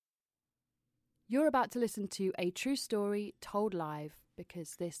You're about to listen to a true story told live,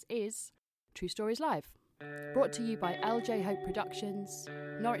 because this is True Stories Live. Brought to you by LJ Hope Productions,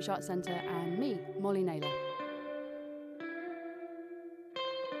 Norwich Arts Centre and me, Molly Naylor.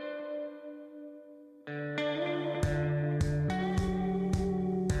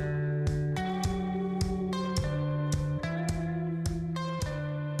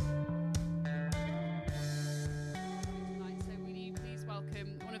 So will you please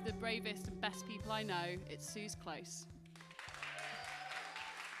welcome one of the bravest and best people I know. It's Suze Close.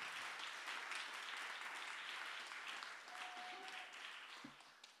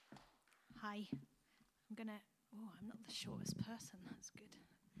 Hi. I'm not the shortest person. That's good.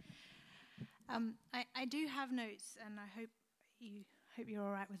 I do have notes, and I hope you're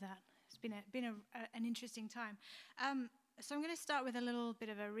all right with that. It's been an interesting time. So I'm going to start with a little bit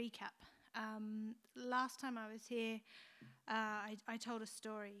of a recap. Last time I was here, I told a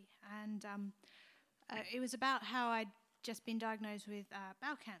story, and it was about how I'd just been diagnosed with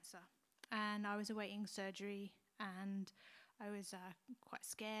bowel cancer, and I was awaiting surgery, and I was quite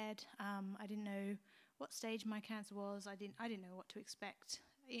scared. I didn't know what stage my cancer was. I didn't know what to expect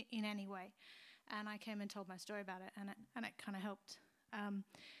in any way, and I came and told my story about it, and it kind of helped.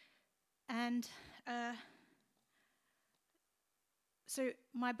 So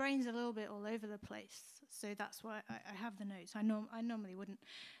my brain's a little bit all over the place. So that's why I have the notes. I normally wouldn't,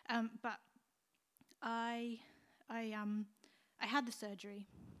 but I had the surgery,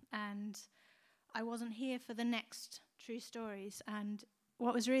 and I wasn't here for the next True Stories. And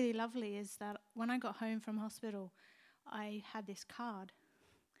what was really lovely is that when I got home from hospital, I had this card,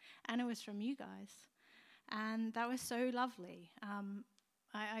 and it was from you guys, and that was so lovely.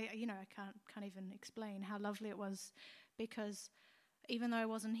 I can't even explain how lovely it was, because even though I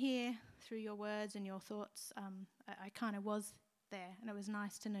wasn't here, through your words and your thoughts, I kind of was there, and it was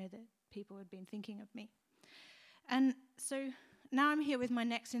nice to know that people had been thinking of me. And so now I'm here with my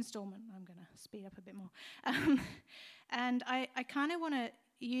next installment. I'm going to speed up a bit more. And I kind of want to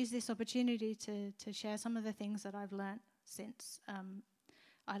use this opportunity to share some of the things that I've learnt since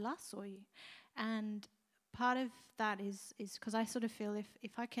I last saw you. And part of that is because I sort of feel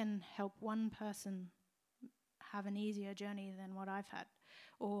if I can help one person have an easier journey than what I've had,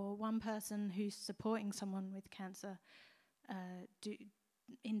 or one person who's supporting someone with cancer do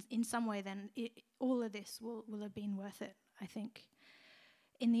in some way, then all of this will have been worth it, I think,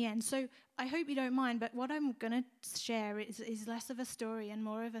 in the end. So I hope you don't mind, but what I'm going to share is less of a story and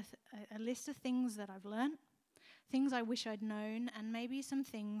more of a list of things that I've learnt, things I wish I'd known, and maybe some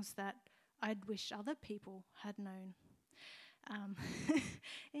things that I'd wish other people had known,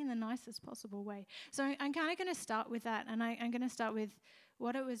 in the nicest possible way. So I'm kind of going to start with that, and I'm going to start with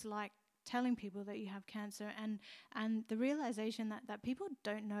what it was like telling people that you have cancer, and the realization that people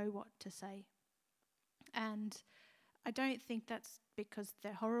don't know what to say. And I don't think that's because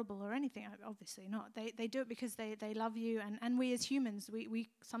they're horrible or anything. Obviously not. They do it because they love you, and we as humans, we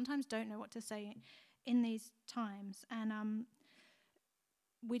sometimes don't know what to say in these times, and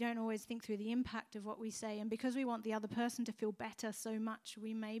we don't always think through the impact of what we say, and because we want the other person to feel better so much,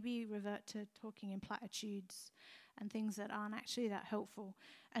 we maybe revert to talking in platitudes and things that aren't actually that helpful.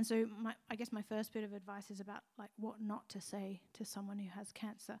 And so I guess my first bit of advice is about like what not to say to someone who has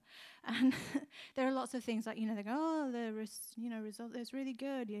cancer. And there are lots of things like, they go, oh, the result is really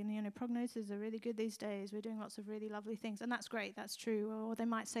good. Prognoses are really good these days. We're doing lots of really lovely things. And that's great. That's true. Or they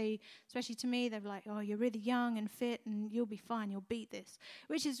might say, especially to me, they're like, oh, you're really young and fit and you'll be fine. You'll beat this,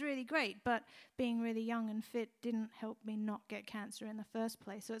 which is really great. But being really young and fit didn't help me not get cancer in the first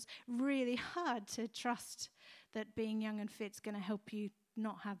place. So it's really hard to trust that being young and fit is going to help you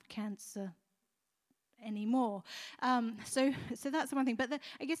not have cancer anymore. So that's one thing. But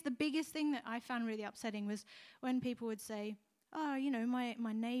I guess the biggest thing that I found really upsetting was when people would say, oh,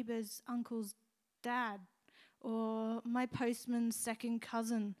 my neighbour's uncle's dad, or my postman's second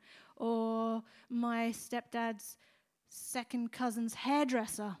cousin, or my stepdad's second cousin's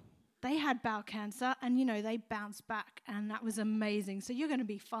hairdresser. They had bowel cancer, and, they bounced back, and that was amazing. So you're going to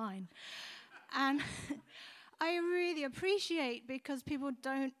be fine. And I really appreciate, because people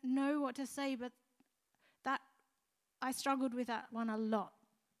don't know what to say, but that I struggled with that one a lot.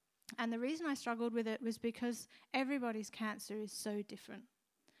 And the reason I struggled with it was because everybody's cancer is so different.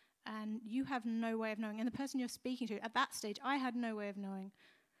 And you have no way of knowing. And the person you're speaking to, at that stage, I had no way of knowing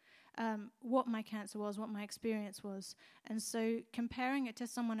what my cancer was, what my experience was. And so comparing it to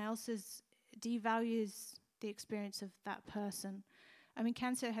someone else's devalues the experience of that person. I mean,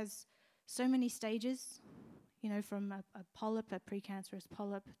 cancer has so many stages, from a polyp, a precancerous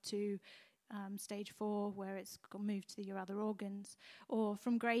polyp, to stage 4, where it's moved to your other organs, or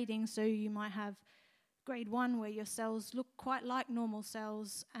from grading. So you might have grade 1, where your cells look quite like normal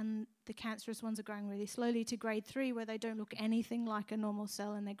cells and the cancerous ones are growing really slowly, to grade 3, where they don't look anything like a normal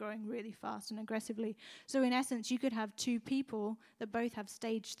cell and they're growing really fast and aggressively. So in essence, you could have 2 people that both have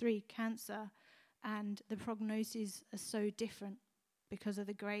stage 3 cancer, and the prognosis are so different because of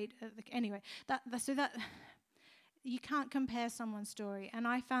the grade. Anyway, so you can't compare someone's story. And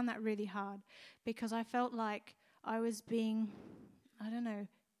I found that really hard, because I felt like I was being,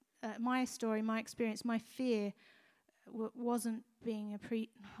 my story, my experience, my fear wasn't being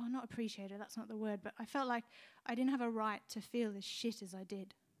not appreciated, that's not the word, but I felt like I didn't have a right to feel as shit as I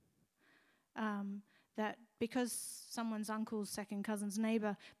did. That because someone's uncle's second cousin's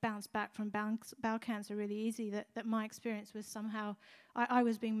neighbour bounced back from bowel cancer really easy, that my experience was somehow, I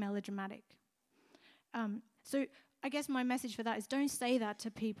was being melodramatic. So I guess my message for that is, don't say that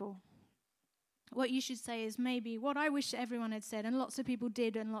to people. What you should say is, maybe what I wish everyone had said, and lots of people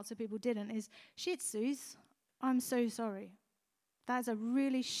did and lots of people didn't, is, shit, Suze, I'm so sorry. That's a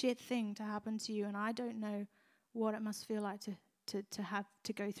really shit thing to happen to you, and I don't know what it must feel like to have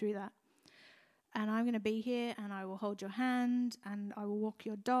to go through that. And I'm going to be here, and I will hold your hand, and I will walk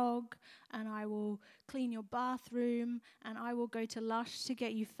your dog, and I will clean your bathroom, and I will go to Lush to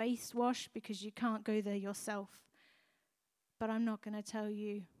get you face washed because you can't go there yourself. But I'm not going to tell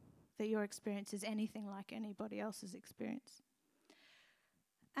you that your experience is anything like anybody else's experience.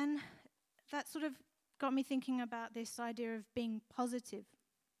 And that sort of got me thinking about this idea of being positive.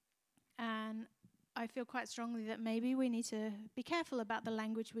 And I feel quite strongly that maybe we need to be careful about the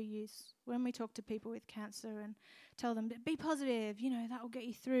language we use when we talk to people with cancer and tell them, be positive, that will get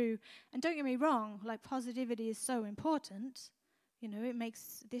you through. And don't get me wrong, like, positivity is so important. It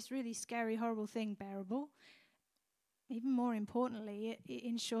makes this really scary, horrible thing bearable. Even more importantly, it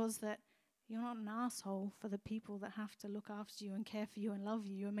ensures that you're not an asshole for the people that have to look after you and care for you and love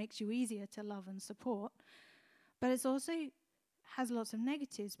you. It makes you easier to love and support. But it also has lots of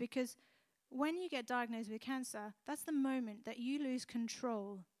negatives, because when you get diagnosed with cancer, that's the moment that you lose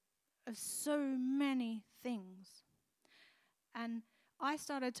control of so many things. And I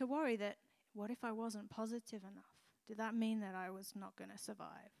started to worry that, what if I wasn't positive enough? Did that mean that I was not going to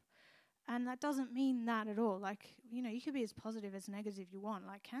survive? And that doesn't mean that at all. Like, you could be as positive as negative you want.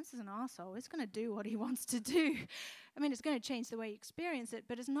 Like, cancer's an arsehole. It's going to do what he wants to do. I mean, it's going to change the way you experience it,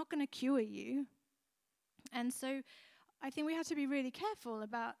 but it's not going to cure you. And so I think we have to be really careful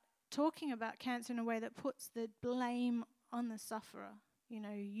about talking about cancer in a way that puts the blame on the sufferer.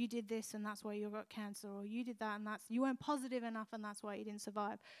 You did this and that's why you got cancer, or you did that and you weren't positive enough and that's why you didn't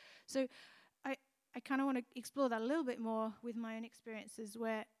survive. So I kind of want to explore that a little bit more with my own experiences,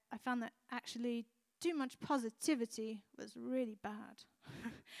 where I found that actually too much positivity was really bad.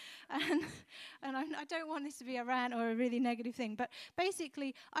 and I don't want this to be a rant or a really negative thing, but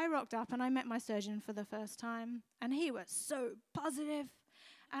basically I rocked up and I met my surgeon for the first time, and he was so positive.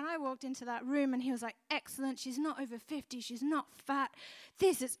 And I walked into that room and he was like, excellent, she's not over 50, she's not fat,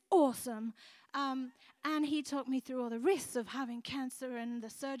 this is awesome. And he talked me through all the risks of having cancer and the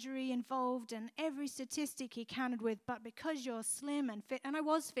surgery involved and every statistic he counted with. But because you're slim and fit, and I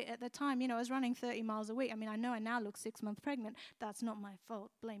was fit at the time, I was running 30 miles a week. I mean, I know I now look 6 months pregnant. That's not my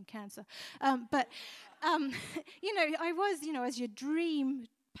fault. Blame cancer. I was, as your dream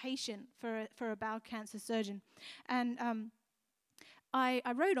patient for a bowel cancer surgeon. And I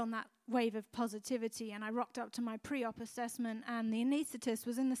rode on that wave of positivity, and I rocked up to my pre-op assessment, and the anaesthetist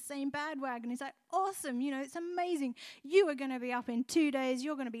was in the same bandwagon. He's like, awesome, it's amazing. You are going to be up in 2 days.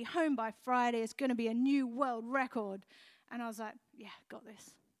 You're going to be home by Friday. It's going to be a new world record. And I was like, yeah, got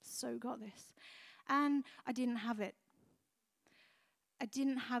this. So got this. And I didn't have it. I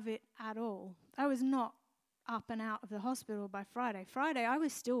didn't have it at all. I was not up and out of the hospital by Friday. Friday, I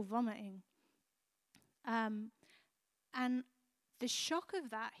was still vomiting. And the shock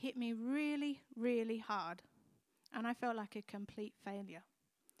of that hit me really, really hard, and I felt like a complete failure.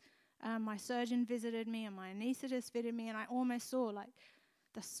 My surgeon visited me, and my anaesthetist visited me, and I almost saw like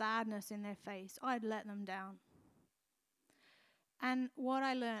the sadness in their face. I'd let them down. And what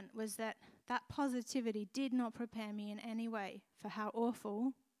I learned was that positivity did not prepare me in any way for how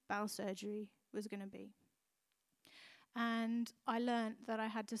awful bowel surgery was going to be. And I learned that I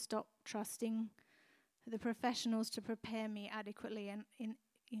had to stop trusting the professionals to prepare me adequately and in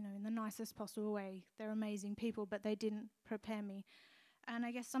the nicest possible way. They're amazing people, but they didn't prepare me. And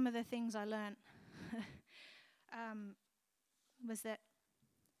I guess some of the things I learned was that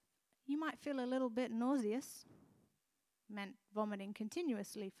you might feel a little bit nauseous, meant vomiting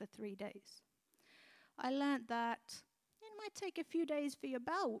continuously for 3 days. I learned that it might take a few days for your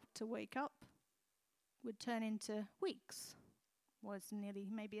bowel to wake up. would turn into weeks.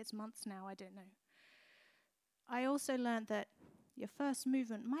 Maybe it's months now, I don't know. I also learned that your first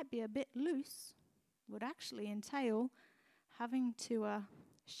movement might be a bit loose, would actually entail having to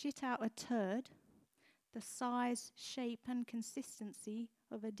shit out a turd the size, shape, and consistency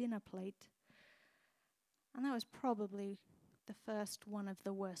of a dinner plate. And that was probably the first one of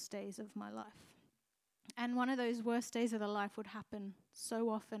the worst days of my life. And one of those worst days of the life would happen so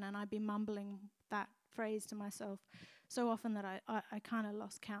often, and I'd be mumbling that phrase to myself so often that I kind of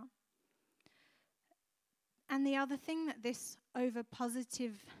lost count. And the other thing that this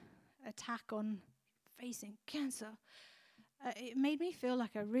over-positive attack on facing cancer, it made me feel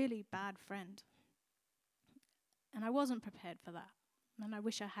like a really bad friend. And I wasn't prepared for that. And I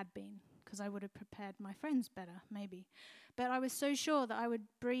wish I had been, because I would have prepared my friends better, maybe. But I was so sure that I would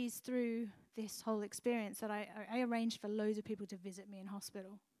breeze through this whole experience that I arranged for loads of people to visit me in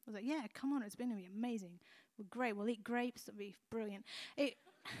hospital. I was like, yeah, come on, it's going to be amazing. Well, great, we'll eat grapes, it'll be brilliant.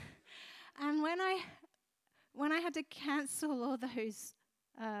 And when I had to cancel all those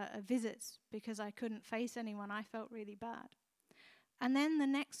visits because I couldn't face anyone, I felt really bad. And then the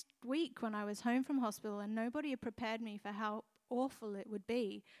next week when I was home from hospital and nobody had prepared me for how awful it would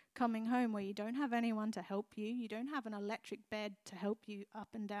be coming home where you don't have anyone to help you, you don't have an electric bed to help you up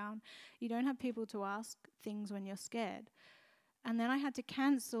and down, you don't have people to ask things when you're scared. And then I had to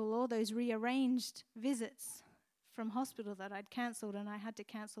cancel all those rearranged visits from hospital that I'd cancelled, and I had to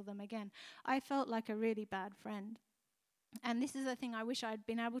cancel them again. I felt like a really bad friend. And this is a thing I wish I'd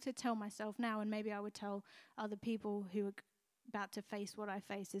been able to tell myself now, and maybe I would tell other people who are about to face what I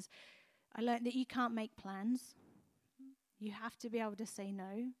face, is I learned that you can't make plans. You have to be able to say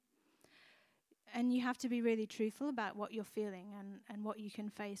no. And you have to be really truthful about what you're feeling and what you can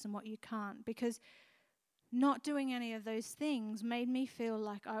face and what you can't. Because not doing any of those things made me feel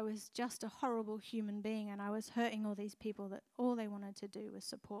like I was just a horrible human being, and I was hurting all these people that all they wanted to do was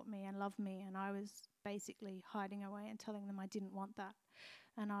support me and love me, and I was basically hiding away and telling them I didn't want that.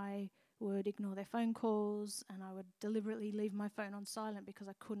 And I would ignore their phone calls, and I would deliberately leave my phone on silent because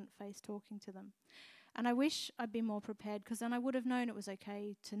I couldn't face talking to them. And I wish I'd been more prepared, because then I would have known it was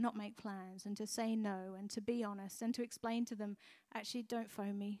okay to not make plans and to say no and to be honest and to explain to them, actually, don't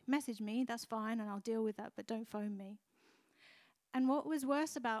phone me. Message me, that's fine, and I'll deal with that, but don't phone me. And what was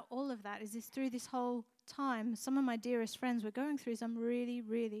worse about all of that is through this whole time, some of my dearest friends were going through some really,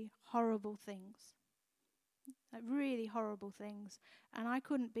 really horrible things. Like really horrible things. And I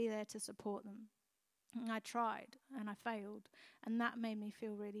couldn't be there to support them. And I tried, and I failed. And that made me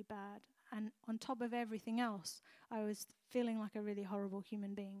feel really bad. And on top of everything else, I was feeling like a really horrible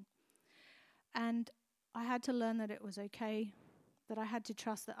human being. And I had to learn that it was okay, that I had to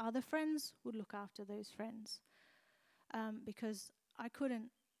trust that other friends would look after those friends. Because I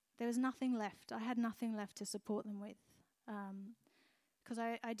couldn't, there was nothing left. I had nothing left to support them with. Because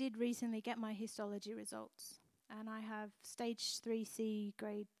I did recently get my histology results, and I have stage 3C,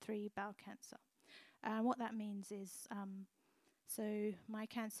 grade 3 bowel cancer. What that means is, so my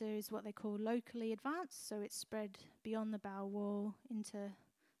cancer is what they call locally advanced, so it's spread beyond the bowel wall into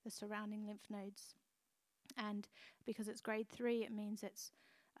the surrounding lymph nodes. And because it's grade 3, it means it's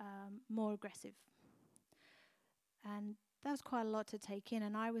more aggressive. And that was quite a lot to take in,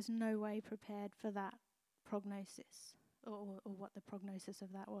 and I was no way prepared for that prognosis, or what the prognosis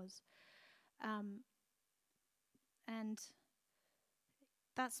of that was. And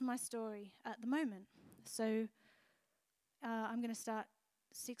that's my story at the moment. So I'm going to start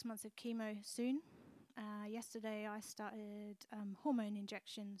 6 months of chemo soon. Yesterday I started hormone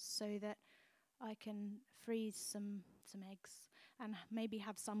injections so that I can freeze some eggs and maybe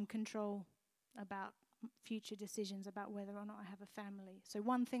have some control about future decisions about whether or not I have a family. So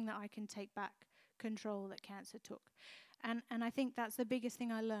one thing that I can take back control that cancer took. And I think that's the biggest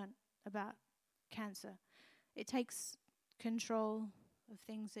thing I learned about cancer. It takes control of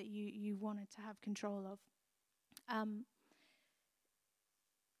things that you wanted to have control of. I've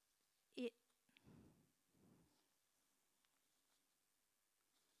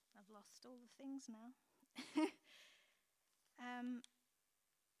lost all the things now.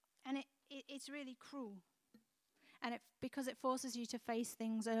 And it's really cruel. And because it forces you to face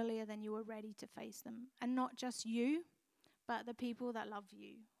things earlier than you were ready to face them. And not just you, but the people that love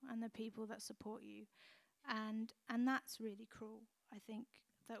you and the people that support you. And that's really cruel, I think,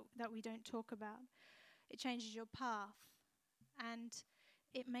 that we don't talk about. It changes your path. And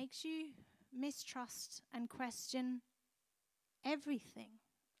it makes you mistrust and question everything.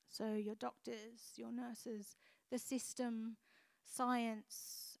 So your doctors, your nurses, the system,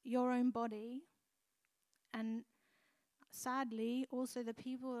 science, your own body, and sadly, also the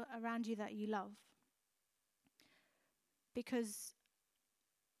people around you that you love. because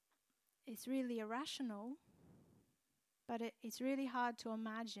it's really irrational, but it's really hard to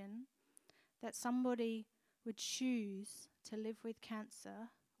imagine that somebody would choose to live with cancer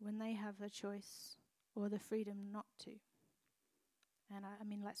when they have the choice or the freedom not to. And I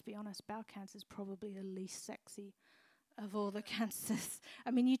mean, let's be honest, bowel cancer is probably the least sexy of all the cancers.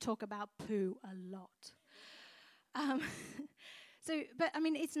 I mean, you talk about poo a lot. But I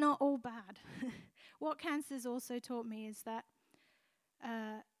mean, it's not all bad. What cancer's also taught me is that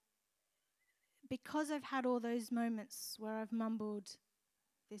because I've had all those moments where I've mumbled,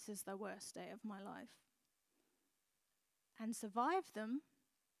 this is the worst day of my life, and survived them,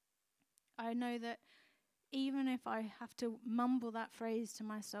 I know that even if I have to mumble that phrase to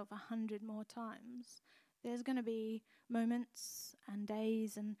myself 100 more times, there's going to be moments and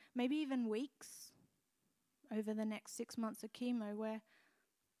days and maybe even weeks over the next 6 months of chemo where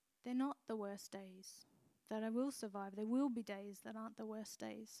they're not the worst days, that I will survive. There will be days that aren't the worst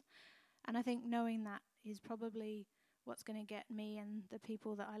days. And I think knowing that is probably what's going to get me and the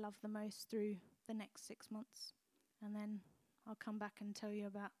people that I love the most through the next 6 months. And then I'll come back and tell you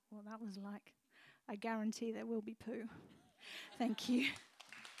about what that was like. I guarantee there will be poo. Thank you.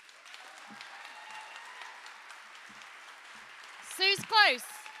 Sue's close.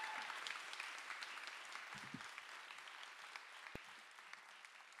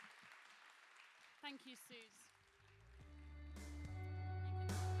 Thank you, Suze.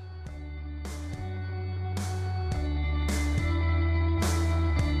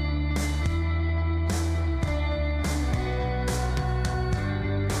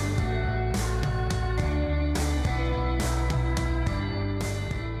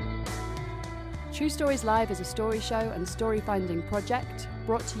 True Stories Live is a story show and story-finding project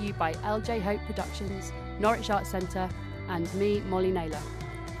brought to you by LJ Hope Productions, Norwich Arts Centre, and me, Molly Naylor.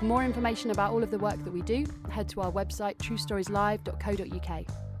 For more information about all of the work that we do, head to our website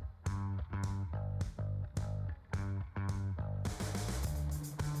truestorieslive.co.uk.